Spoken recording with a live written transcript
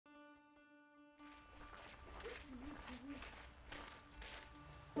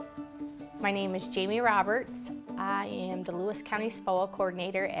My name is Jamie Roberts. I am the Lewis County SPOA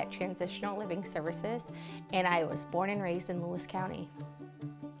Coordinator at Transitional Living Services, and I was born and raised in Lewis County.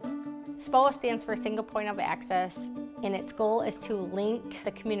 SPOA stands for Single Point of Access, and its goal is to link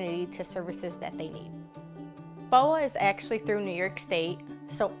the community to services that they need. SPOA is actually through New York State,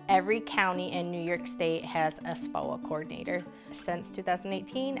 so every county in New York State has a SPOA coordinator. Since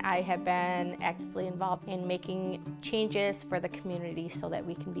 2018, I have been actively involved in making changes for the community so that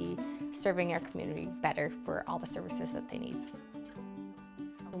we can be serving our community better for all the services that they need.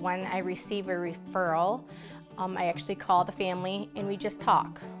 When I receive a referral, I actually call the family and we just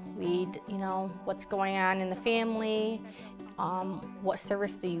talk. What's going on in the family, what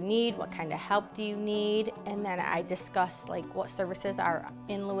service do you need, what kind of help do you need, and then I discuss what services are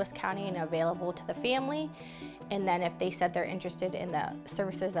in Lewis County and available to the family, and then if they said they're interested in the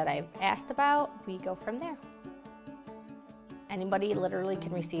services that I've asked about, we go from there. Anybody literally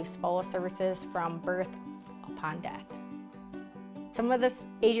can receive SPOA services from birth upon death. Some of the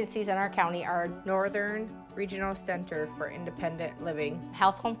agencies in our county are Northern Regional Center for Independent Living,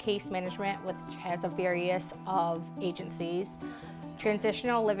 Health Home Case Management, which has a various of agencies,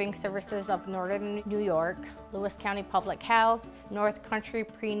 Transitional Living Services of Northern New York, Lewis County Public Health, North Country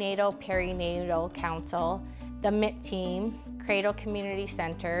Prenatal Perinatal Council, the MIT Team, Cradle Community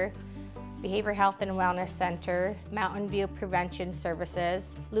Center, Behavioral Health and Wellness Center, Mountain View Prevention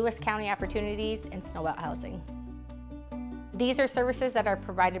Services, Lewis County Opportunities, and Snow Belt Housing. These are services that are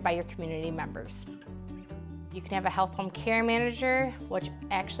provided by your community members. You can have a health home care manager, which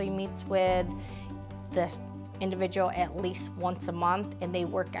actually meets with the individual at least once a month, and they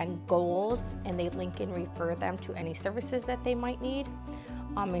work on goals and they link and refer them to any services that they might need.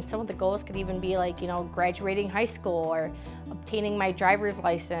 Some of the goals could even be graduating high school or obtaining my driver's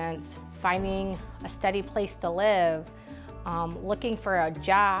license, finding a steady place to live, looking for a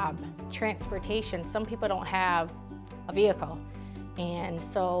job, transportation. Some people don't have a vehicle. And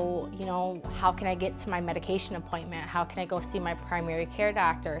so, how can I get to my medication appointment? How can I go see my primary care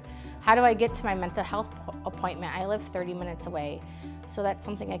doctor? How do I get to my mental health appointment? I live 30 minutes away. So that's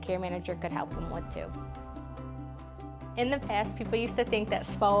something a care manager could help them with too. In the past, people used to think that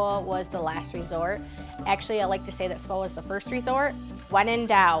SPOA was the last resort. Actually, I like to say that SPOA is the first resort. When in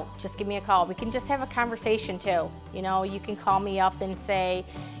doubt, just give me a call. We can just have a conversation too. You can call me up and say,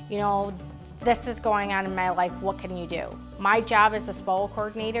 this is going on in my life, what can you do? My job as the SPOA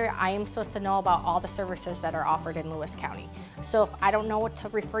coordinator, I am supposed to know about all the services that are offered in Lewis County. So if I don't know what to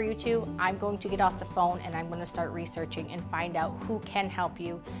refer you to, I'm going to get off the phone and I'm going to start researching and find out who can help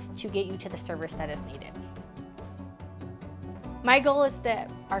you to get you to the service that is needed. My goal is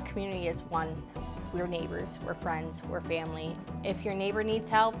that our community is one. We're neighbors, we're friends, we're family. If your neighbor needs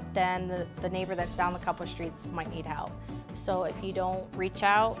help, then the neighbor that's down a couple streets might need help. So if you don't reach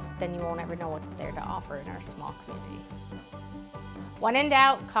out, then you won't ever know what's there to offer in our small community. When in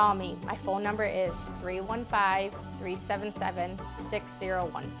doubt, call me. My phone number is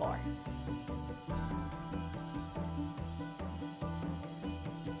 315-377-6014.